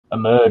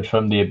emerge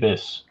from the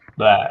abyss.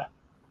 Blah.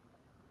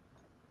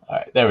 All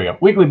right, there we go.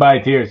 Weekly buy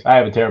tiers. I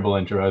have a terrible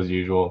intro as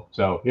usual.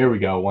 So here we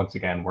go. Once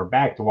again, we're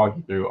back to walk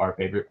you through our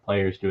favorite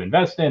players to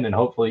invest in and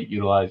hopefully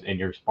utilize in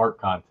your Spark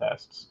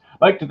contests.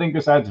 I like to think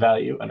this adds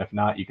value, and if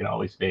not, you can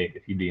always fade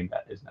if you deem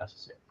that is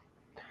necessary.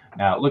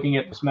 Now, looking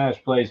at the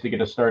smash plays to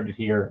get us started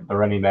here, the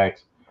running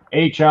backs.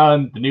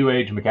 Achon, the new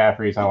age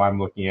McCaffrey is how I'm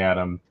looking at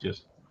him.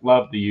 Just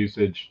love the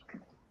usage,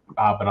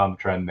 hopping on the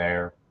trend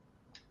there.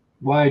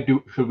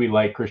 Should we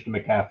like Christian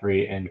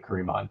McCaffrey and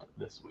Kareem Hunt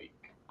this week?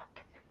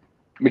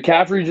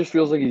 McCaffrey just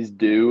feels like he's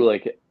due.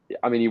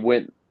 He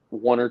went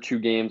one or two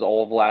games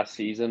all of last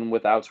season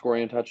without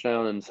scoring a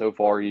touchdown, and so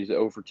far he's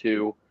 0 for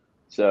 2.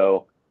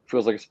 So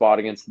feels like a spot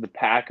against the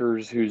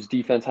Packers, whose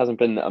defense hasn't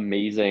been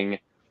amazing.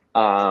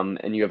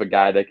 And you have a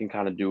guy that can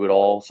kind of do it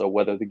all. So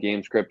whether the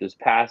game script is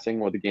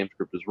passing or the game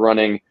script is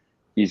running,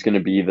 he's going to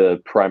be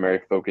the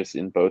primary focus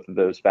in both of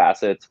those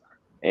facets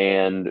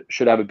and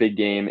should have a big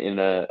game in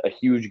a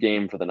huge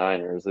game for the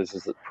Niners. This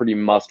is a pretty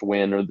must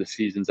win or the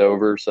season's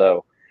over.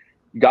 So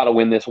you got to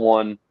win this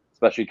one,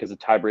 especially because of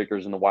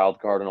tiebreakers in the wild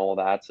card and all of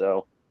that.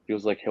 So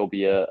feels like he'll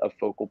be a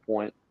focal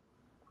point.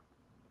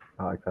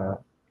 I like that.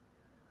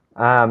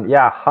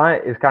 Yeah,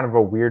 Hunt is kind of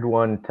a weird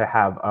one to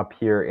have up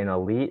here in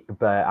Elite,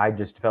 but I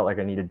just felt like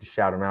I needed to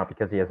shout him out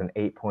because he has an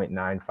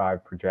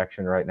 8.95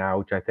 projection right now,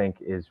 which I think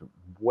is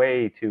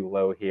way too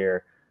low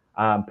here.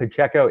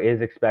 Pacheco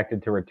is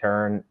expected to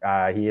return.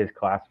 He is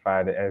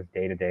classified as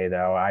day-to-day,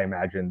 though. I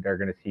imagine they're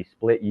going to see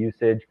split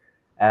usage.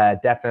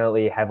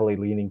 Definitely heavily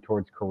leaning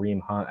towards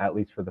Kareem Hunt, at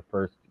least for the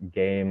first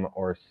game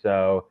or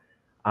so.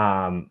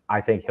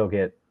 I think he'll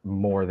get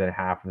more than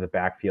half of the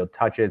backfield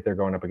touches. They're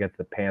going up against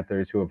the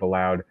Panthers, who have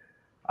allowed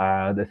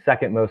the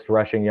second most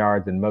rushing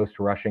yards and most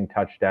rushing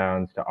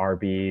touchdowns to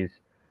RBs.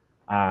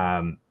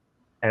 And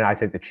I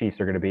think the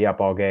Chiefs are going to be up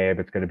all game.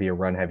 It's going to be a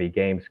run-heavy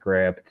game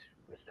script.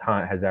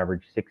 Hunt has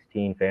averaged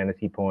 16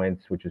 fantasy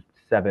points, which is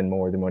 7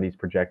 more than what he's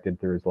projected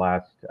through his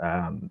last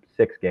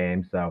 6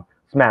 games. So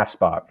smash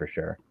spot for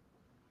sure.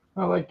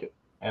 I like it.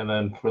 And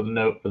then for the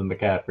note for the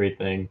McCaffrey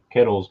thing,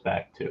 Kittle's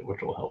back too,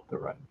 which will help the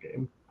run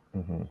game.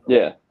 Mm-hmm.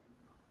 Yeah.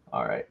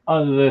 All right.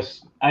 On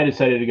this, I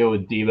decided to go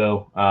with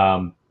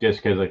Debo,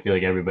 just because I feel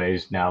like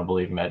everybody's now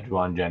believing that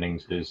Juwan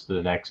Jennings is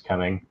the next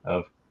coming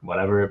of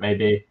whatever it may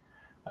be.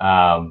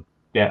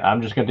 Yeah,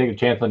 I'm just going to take a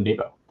chance on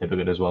Debo.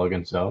 Typically does well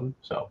against zone,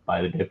 so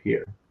buy the dip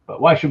here. But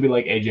why should we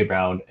like A.J.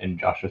 Brown and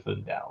Joshua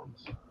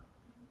Downs?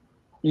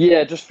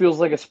 Yeah, it just feels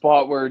like a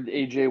spot where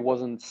AJ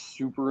wasn't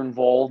super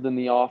involved in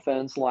the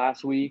offense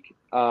last week.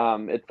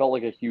 It felt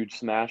like a huge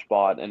smash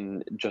spot,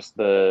 and just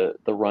the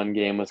run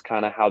game was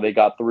kind of how they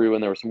got through.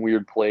 And there were some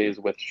weird plays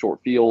with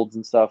short fields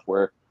and stuff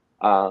where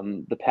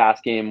the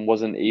pass game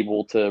wasn't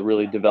able to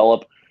really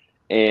develop.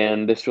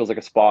 And this feels like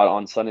a spot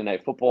on Sunday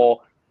Night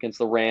Football against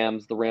the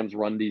Rams. The Rams'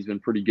 run D's been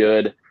pretty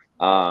good.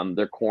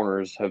 Their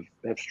corners have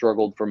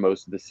struggled for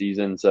most of the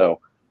season,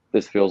 so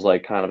this feels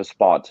like kind of a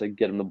spot to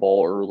get him the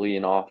ball early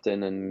and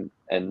often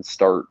and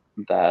start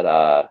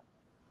that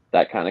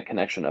kind of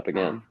connection up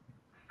again.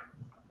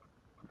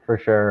 For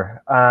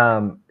sure.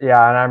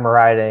 Yeah, and I'm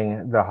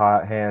riding the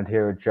hot hand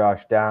here with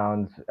Josh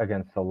Downs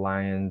against the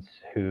Lions,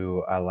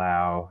 who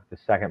allow the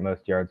second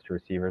most yards to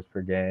receivers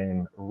per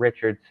game.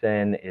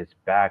 Richardson is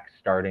back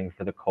starting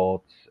for the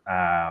Colts.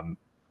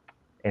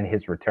 In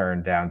his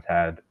return, Downs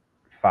had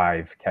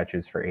 5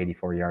 catches for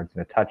 84 yards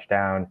and a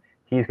touchdown.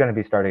 He's going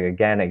to be starting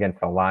again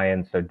against the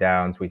Lions, so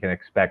Downs we can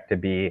expect to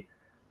be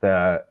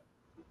the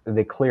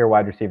clear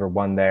wide receiver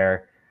 1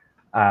 there.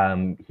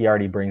 He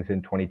already brings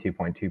in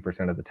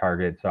 22.2% of the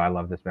target, so I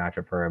love this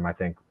matchup for him. I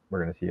think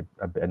we're going to see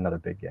another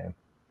big game.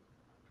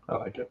 I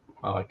like it.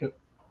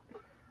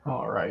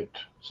 All right.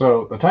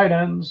 So the tight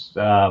ends,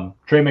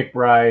 Trey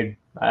McBride,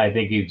 I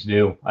think he's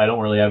due. I don't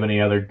really have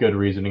any other good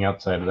reasoning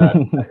outside of that.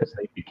 I just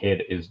think the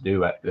kid is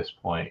due at this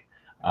point.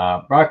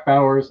 Brock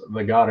Bowers,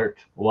 the Goddard.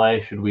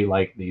 Why should we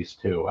like these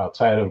two?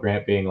 Outside of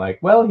Grant being like,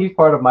 well, he's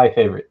part of my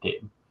favorite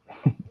team.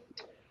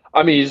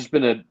 I mean, he's just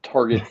been a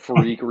target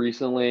freak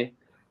recently.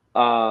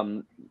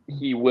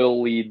 He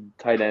will lead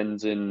tight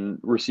ends in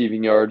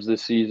receiving yards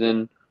this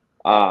season.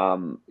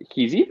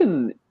 He's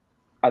even,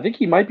 I think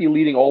he might be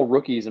leading all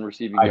rookies in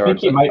receiving yards. I think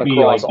he might be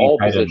like all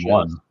positions.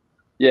 1.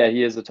 Yeah,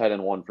 he is a tight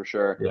end 1 for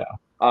sure. Yeah.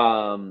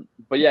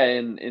 But yeah,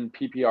 in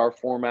PPR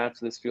formats,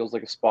 this feels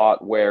like a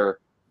spot where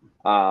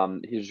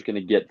he's just going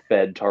to get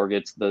fed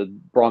targets. The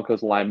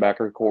Broncos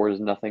linebacker core is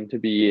nothing to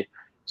be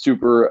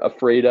super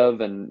afraid of,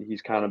 and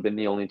he's kind of been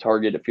the only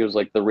target. It feels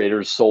like the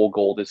Raiders' sole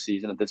goal this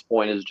season at this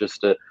point is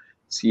just to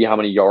see how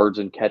many yards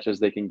and catches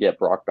they can get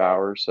Brock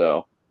Bowers.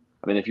 So,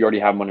 I mean, if you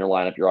already have him on your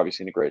lineup, you're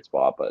obviously in a great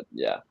spot, but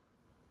yeah,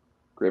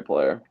 great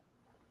player.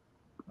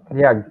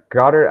 Yeah,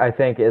 Goddard, I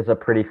think, is a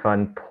pretty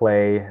fun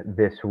play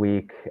this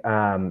week.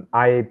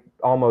 I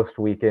almost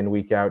week in,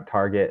 week out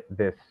target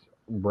this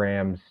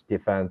Rams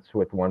defense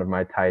with one of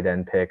my tight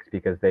end picks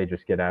because they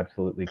just get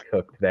absolutely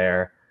cooked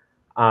there.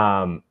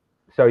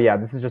 So yeah,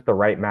 this is just the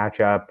right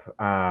matchup.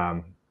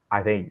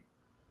 I think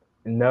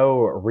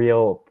no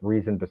real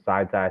reason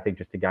besides that. I think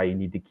just a guy you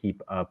need to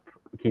keep up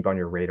keep on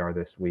your radar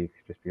this week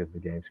just because of the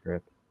game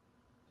script.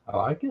 I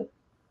like it.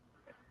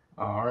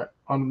 All right,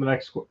 on to the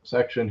next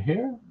section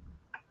here.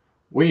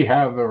 We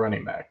have the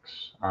running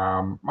backs.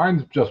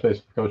 Mine's just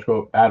basically coach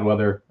quote: bad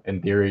weather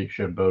in theory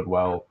should bode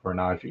well for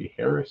Najee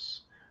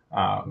Harris.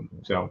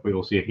 So we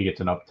will see if he gets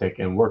an uptick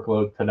in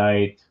workload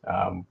tonight.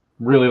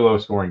 Really low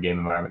scoring game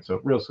environment,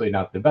 so really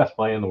not the best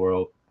play in the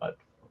world, but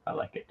I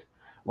like it.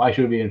 Why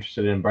should we be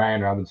interested in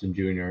Brian Robinson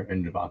Jr.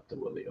 and Javonte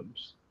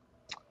Williams?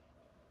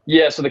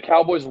 Yeah, so the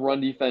Cowboys' run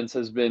defense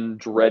has been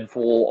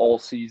dreadful all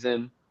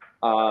season.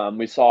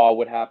 We saw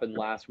what happened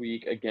last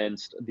week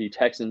against the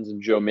Texans and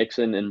Joe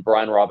Mixon, and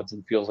Brian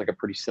Robinson feels like a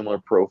pretty similar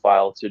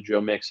profile to Joe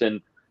Mixon,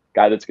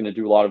 guy that's going to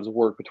do a lot of his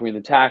work between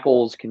the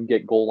tackles, can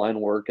get goal line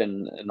work,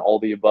 and all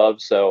the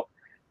above. So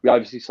we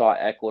obviously saw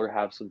Eckler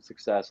have some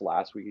success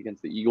last week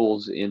against the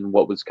Eagles in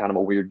what was kind of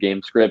a weird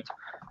game script.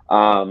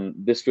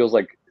 This feels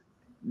like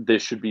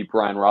this should be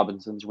Brian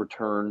Robinson's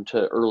return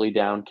to early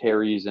down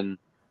carries and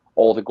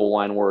all the goal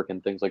line work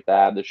and things like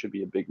that. This should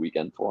be a big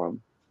weekend for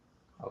him.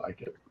 I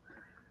like it.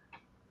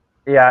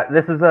 Yeah,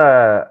 this is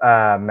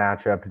a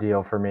matchup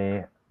deal for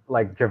me.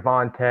 Like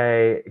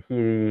Javonte, he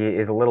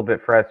is a little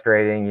bit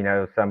frustrating. You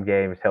know, some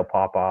games he'll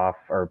pop off,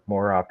 or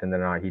more often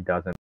than not, he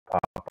doesn't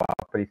pop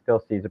off, but he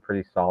still sees a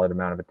pretty solid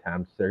amount of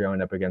attempts. They're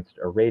going up against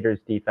a Raiders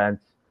defense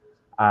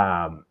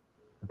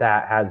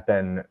that has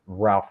been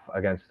rough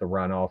against the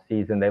run all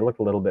season. They looked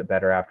a little bit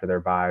better after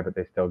their bye, but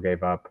they still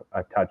gave up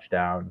a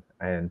touchdown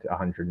and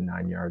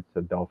 109 yards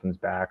to Dolphins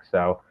back.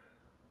 So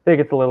I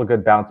think it's a little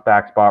good bounce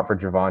back spot for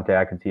Javonte.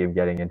 I can see him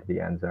getting into the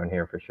end zone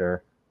here for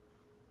sure.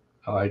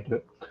 I like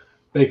it.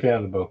 Big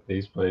fan of both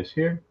these plays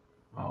here.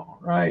 All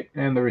right,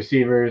 and the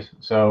receivers.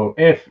 So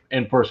if,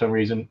 and for some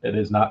reason, it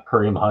is not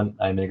Kareem Hunt,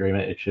 I'm in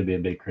agreement, it should be a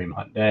big Kareem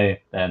Hunt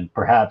day, then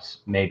perhaps,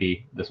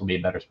 maybe, this will be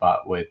a better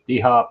spot with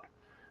D-Hop.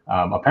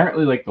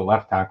 Apparently, like the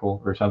left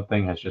tackle or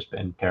something has just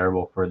been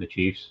terrible for the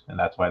Chiefs, and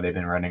that's why they've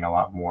been running a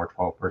lot more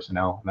 12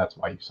 personnel, and that's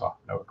why you saw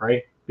Noah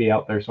Gray be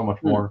out there so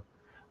much more.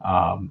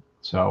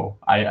 So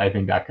I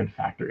think that could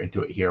factor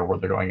into it here where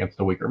they're going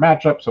against a weaker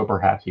matchup, so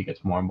perhaps he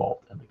gets more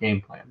involved in the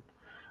game plan.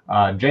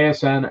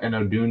 JSN and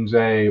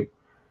Odunze,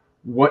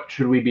 what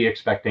should we be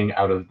expecting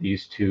out of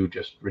these two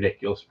just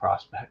ridiculous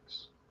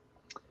prospects?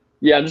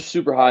 Yeah, I'm just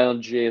super high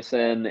on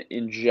JSN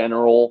in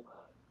general.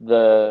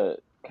 The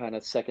kind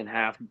of second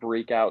half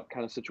breakout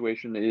kind of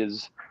situation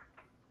is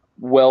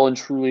well and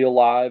truly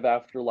alive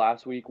after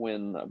last week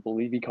when I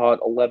believe he caught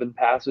 11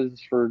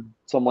 passes for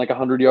something like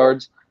 100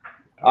 yards.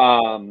 A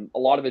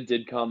lot of it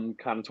did come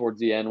kind of towards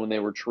the end when they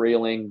were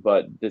trailing,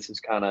 but this is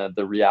kind of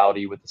the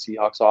reality with the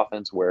Seahawks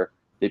offense where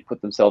they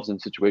put themselves in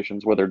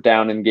situations where they're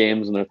down in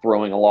games and they're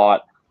throwing a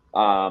lot.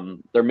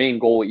 Their main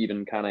goal,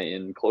 even kind of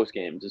in close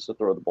games, is to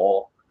throw the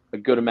ball a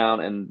good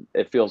amount, and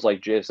it feels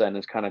like JSN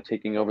is kind of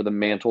taking over the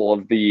mantle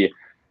of the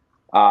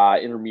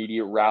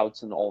intermediate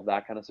routes and all of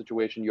that kind of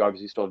situation. You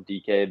obviously still have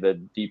DK, the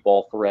deep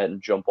ball threat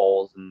and jump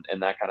balls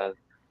and that kind of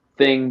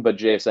thing, but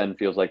JSN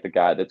feels like the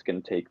guy that's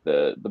going to take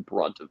the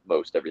brunt of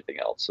most everything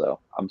else. So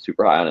I'm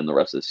super high on him the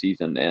rest of the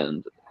season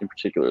and in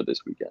particular this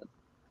weekend.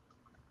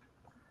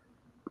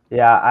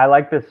 Yeah, I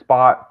like this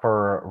spot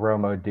for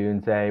Rome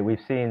Odunze.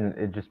 We've seen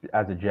it just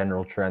as a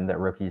general trend that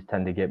rookies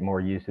tend to get more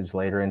usage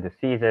later into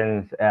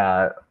seasons.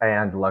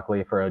 And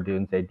luckily for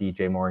Odunze,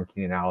 DJ Moore and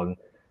Keenan Allen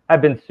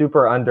have been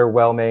super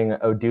underwhelming.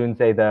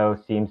 Odunze, though,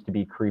 seems to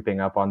be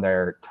creeping up on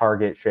their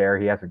target share.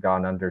 He hasn't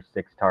gone under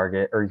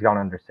he's gone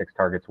under 6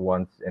 targets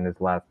once in his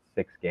last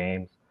 6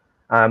 games,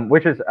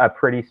 which is a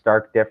pretty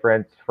stark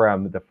difference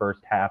from the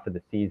first half of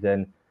the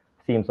season.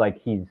 Seems like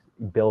he's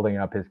building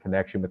up his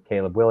connection with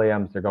Caleb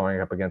Williams. They're going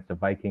up against the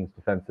Vikings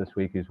defense this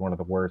week, who's one of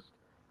the worst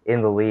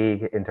in the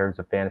league in terms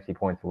of fantasy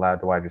points allowed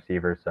to wide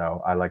receivers.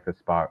 So I like this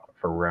spot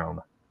for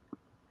Rome.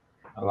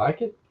 I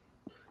like it.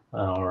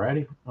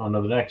 Alrighty, on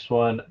to the next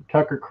one.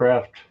 Tucker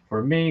Kraft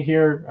for me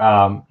here.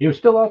 He was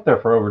still out there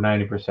for over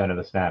 90% of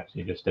the snaps.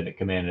 He just didn't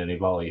command any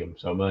volume.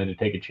 So I'm willing to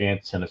take a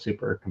chance in a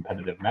super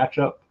competitive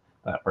matchup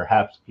that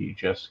perhaps he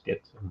just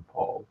gets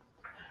involved.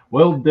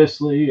 Will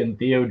Dissly and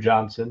Theo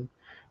Johnson.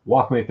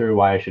 Walk me through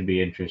why I should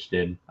be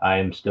interested. I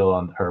am still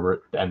on the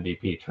Herbert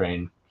MVP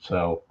train,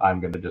 so I'm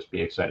going to just be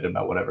excited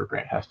about whatever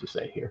Grant has to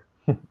say here.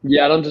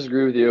 Yeah, I don't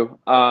disagree with you.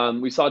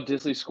 We saw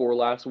Dissly score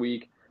last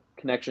week.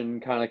 Connection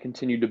kind of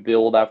continued to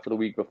build after the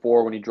week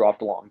before when he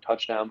dropped a long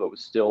touchdown, but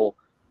was still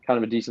kind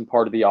of a decent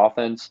part of the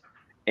offense.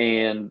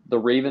 And the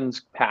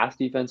Ravens' pass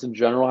defense in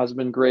general has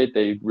been great.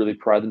 They really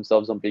pride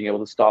themselves on being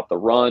able to stop the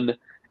run,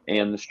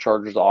 and this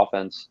Chargers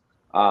offense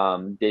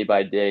day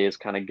by day is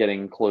kind of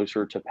getting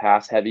closer to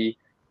pass heavy.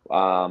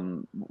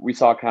 We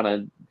saw kind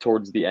of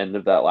towards the end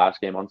of that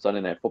last game on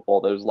Sunday Night Football,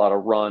 there was a lot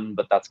of run,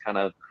 but that's kind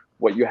of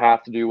what you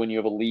have to do when you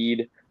have a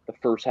lead. The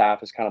first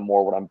half is kind of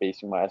more what I'm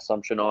basing my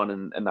assumption on,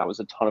 and that was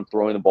a ton of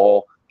throwing the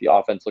ball. The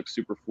offense looks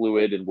super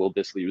fluid, and Will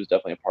Dissly was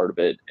definitely a part of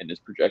it, and his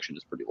projection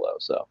is pretty low,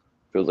 so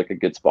it feels like a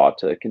good spot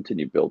to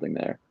continue building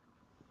there.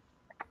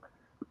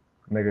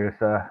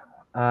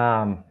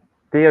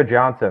 Theo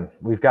Johnson.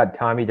 We've got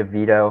Tommy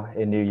DeVito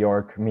in New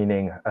York,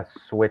 meaning a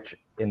switch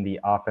in the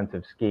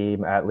offensive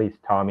scheme. At least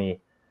Tommy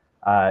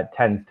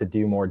tends to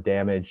do more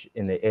damage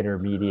in the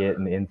intermediate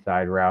and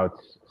inside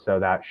routes. So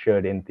that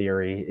should, in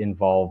theory,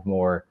 involve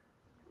more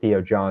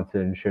Theo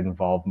Johnson, should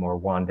involve more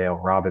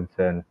Wan'Dale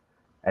Robinson.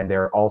 And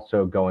they're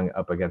also going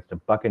up against a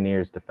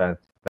Buccaneers defense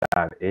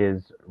that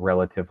is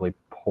relatively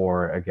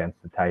poor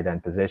against the tight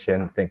end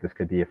position. I think this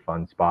could be a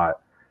fun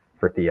spot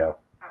for Theo.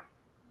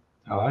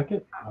 I like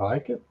it.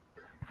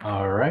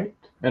 All right.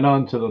 And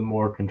on to the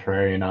more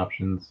contrarian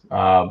options.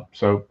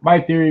 So my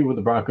theory with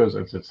the Broncos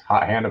is it's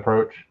hot hand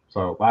approach.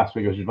 So last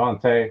week it was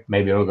Javonte.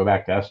 Maybe it'll go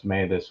back to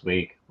Estime this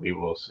week. We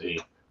will see.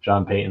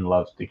 Sean Payton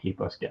loves to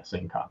keep us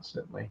guessing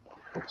constantly.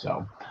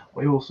 So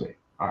we will see.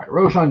 All right.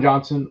 Roshan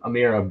Johnson,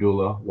 Amir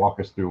Abdullah. Walk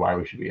us through why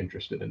we should be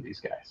interested in these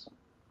guys.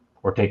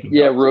 Or taking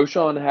Yeah, notes.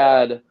 Roshan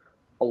had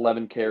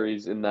 11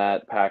 carries in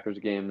that Packers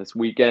game this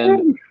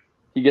weekend.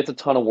 He gets a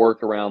ton of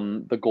work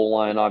around the goal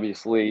line,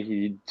 obviously.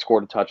 He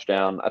scored a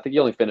touchdown. I think he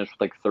only finished with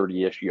like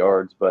 30-ish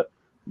yards, but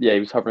yeah, he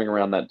was hovering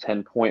around that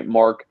 10-point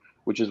mark,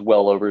 which is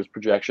well over his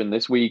projection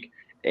this week.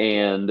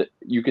 And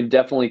you can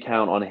definitely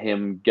count on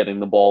him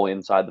getting the ball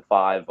inside the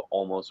 5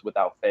 almost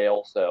without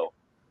fail. So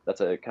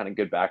that's a kind of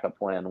good backup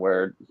plan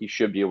where he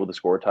should be able to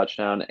score a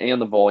touchdown. And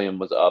the volume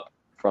was up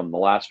from the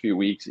last few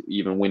weeks,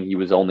 even when he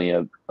was only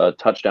a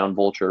touchdown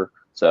vulture.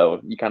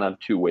 So you kind of have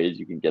two ways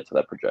you can get to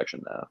that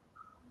projection now.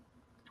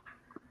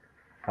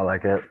 I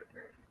like it.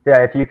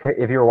 Yeah, if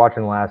you were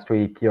watching last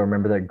week, you'll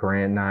remember that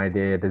Grant and I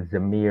did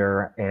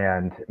Zamir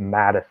and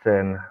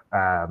Madison,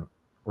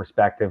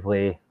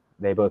 respectively.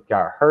 They both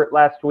got hurt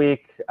last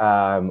week.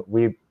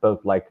 We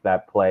both liked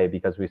that play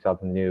because we saw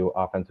the new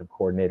offensive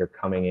coordinator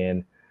coming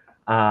in.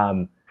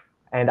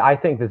 And I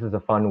think this is a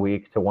fun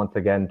week to once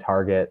again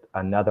target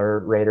another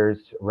Raiders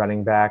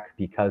running back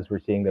because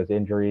we're seeing those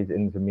injuries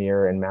in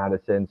Zamir and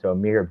Madison. So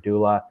Amir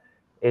Abdullah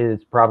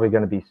is probably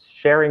going to be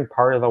sharing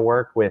part of the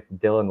work with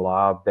Dylan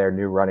Laub, their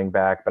new running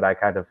back, but I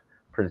kind of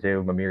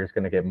presume Amir is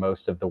going to get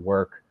most of the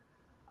work.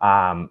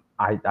 I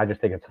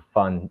just think it's a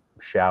fun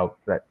shout,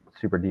 that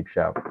super deep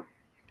shout.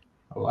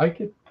 I like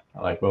it.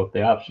 I like both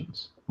the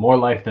options. More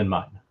life than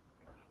mine.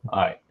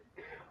 All right.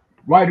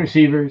 Wide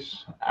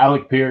receivers,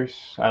 Alec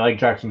Pierce. I like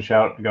Jackson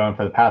Shout going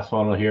for the pass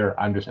funnel here.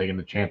 I'm just taking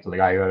the chance of the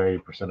guy who had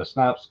 80% of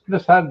snaps.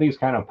 Just had these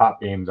kind of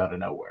pop games out of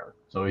nowhere.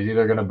 So he's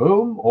either going to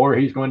boom or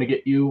he's going to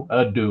get you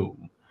a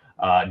doom.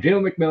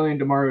 Jalen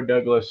McMillan, Demario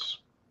Douglas.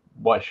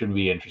 What should we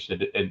be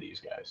interested in these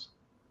guys?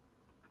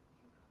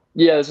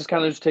 Yeah, this is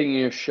kind of just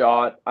taking a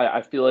shot.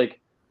 I feel like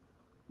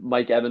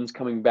Mike Evans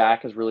coming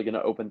back is really going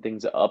to open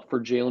things up for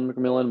Jalen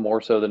McMillan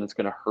more so than it's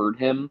going to hurt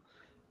him.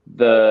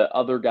 The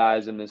other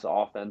guys in this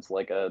offense,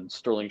 like a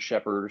Sterling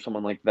Shepard or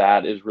someone like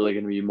that, is really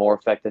going to be more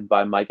affected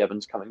by Mike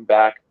Evans coming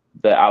back,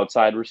 the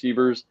outside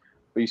receivers.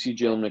 But you see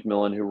Jalen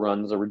McMillan, who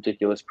runs a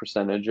ridiculous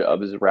percentage of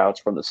his routes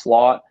from the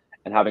slot,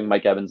 and having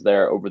Mike Evans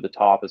there over the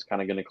top is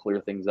kind of going to clear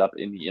things up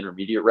in the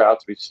intermediate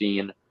routes. We've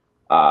seen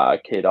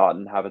Cade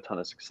Otton have a ton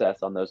of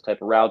success on those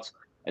type of routes,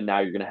 and now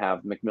you're going to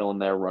have McMillan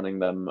there running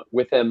them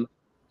with him.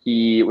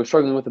 He was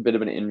struggling with a bit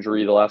of an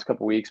injury the last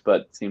couple of weeks,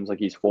 but it seems like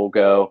he's full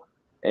go.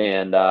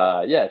 And,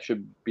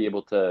 should be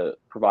able to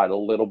provide a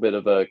little bit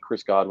of a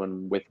Chris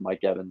Godwin with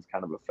Mike Evans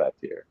kind of effect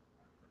here.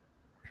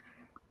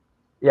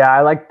 Yeah,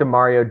 I like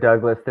Demario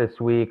Douglas this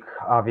week.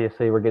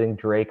 Obviously, we're getting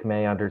Drake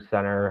May under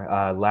center.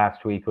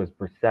 Last week was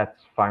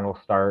Brissett's final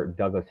start.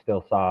 Douglas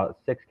still saw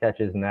 6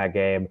 catches in that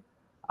game.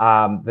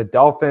 The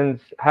Dolphins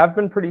have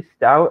been pretty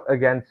stout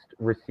against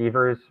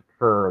receivers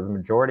for the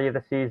majority of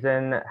the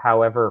season.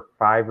 However,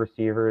 5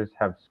 receivers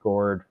have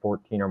scored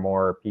 14 or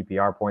more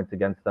PPR points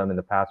against them in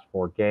the past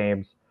 4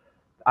 games.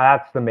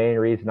 That's the main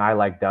reason I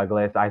like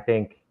Douglas. I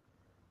think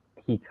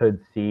he could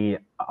see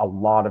a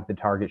lot of the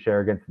target share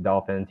against the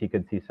Dolphins. He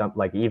could see some,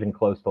 like even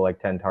close to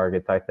like 10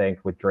 targets, I think,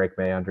 with Drake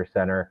May under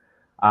center.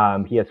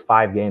 He has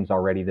 5 games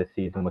already this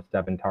season with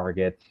 7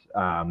 targets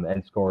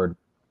and scored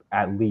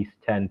at least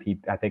 10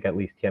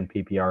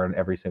 PPR in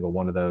every single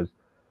one of those.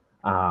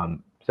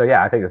 So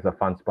yeah, I think it's a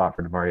fun spot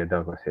for Demario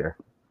Douglas here.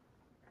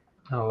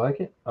 I like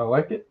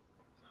it.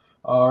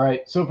 All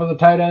right, so for the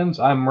tight ends,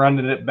 I'm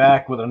running it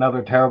back with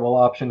another terrible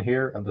option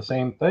here of the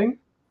same thing.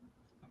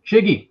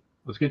 Chiggy.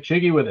 Let's get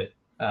Chiggy with it.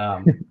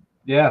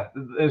 Yeah,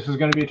 this is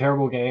going to be a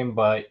terrible game,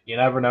 but you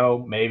never know.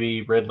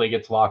 Maybe Ridley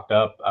gets locked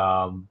up.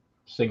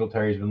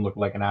 Singletary's been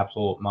looking like an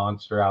absolute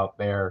monster out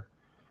there.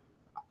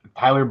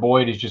 Tyler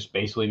Boyd has just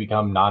basically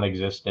become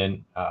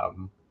non-existent.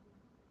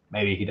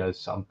 Maybe he does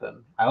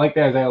something. I like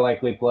the Isaiah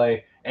Likely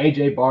play.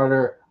 AJ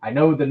Barter, I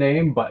know the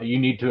name, but you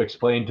need to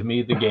explain to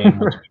me the game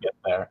once we get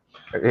there.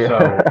 Yeah.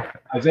 So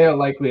Isaiah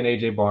Likely and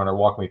AJ Barter,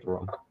 walk me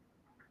through them.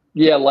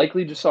 Yeah,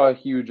 Likely just saw a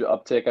huge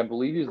uptick. I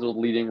believe he's the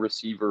leading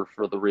receiver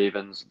for the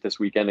Ravens this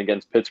weekend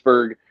against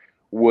Pittsburgh,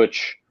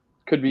 which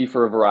could be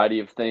for a variety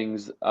of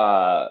things.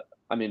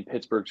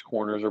 Pittsburgh's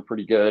corners are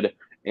pretty good,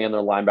 and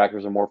their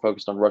linebackers are more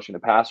focused on rushing the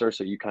passer,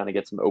 so you kind of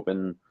get some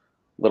open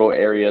little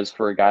areas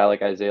for a guy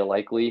like Isaiah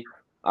Likely.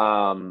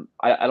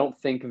 I don't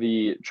think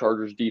the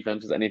Chargers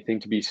defense is anything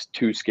to be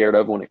too scared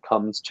of when it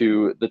comes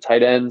to the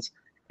tight ends.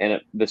 and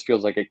this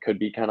feels like it could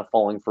be kind of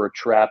falling for a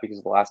trap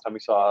because the last time we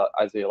saw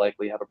Isaiah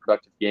Likely have a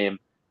productive game,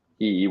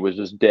 he was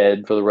just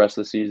dead for the rest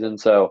of the season.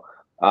 So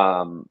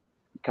kind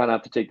of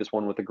have to take this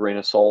one with a grain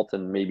of salt,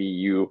 and maybe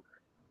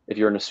if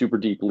you're in a super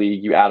deep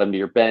league, you add him to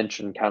your bench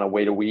and kind of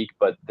wait a week.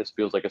 But this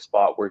feels like a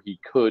spot where he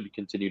could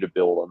continue to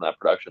build on that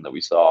production that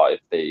we saw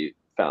if they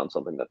found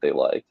something that they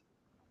liked.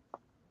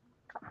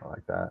 I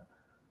like that.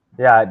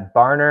 Yeah,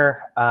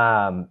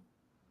 Barner,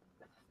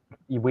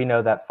 we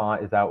know that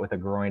Font is out with a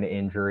groin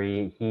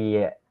injury.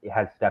 He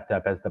has stepped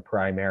up as the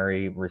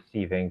primary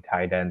receiving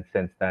tight end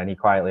since then. He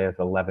quietly has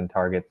 11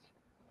 targets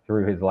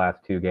through his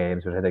last 2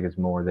 games, which I think is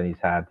more than he's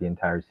had the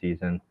entire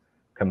season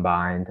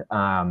combined.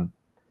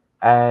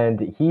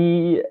 And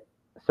he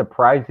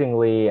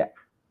surprisingly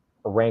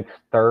ranks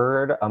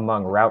 3rd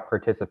among route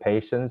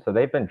participation. So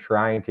they've been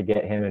trying to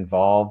get him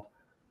involved.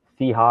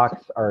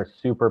 Seahawks are a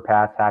super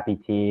pass happy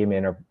team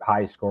in a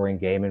high scoring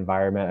game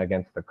environment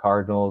against the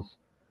Cardinals.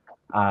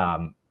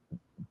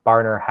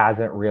 Barner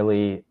hasn't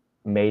really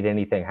made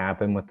anything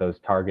happen with those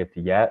targets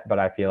yet, but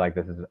I feel like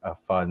this is a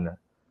fun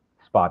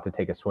spot to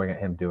take a swing at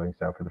him doing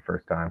so for the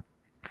first time.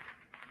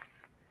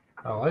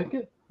 I like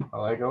it. I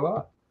like it a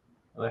lot.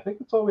 And I think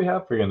that's all we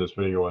have for you in this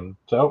video one.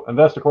 So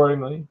invest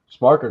accordingly,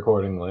 spark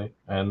accordingly,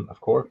 and of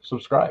course,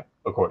 subscribe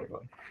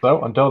accordingly.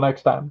 So until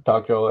next time,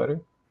 talk to y'all later.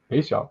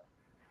 Peace, y'all.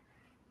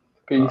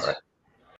 Peace. All right.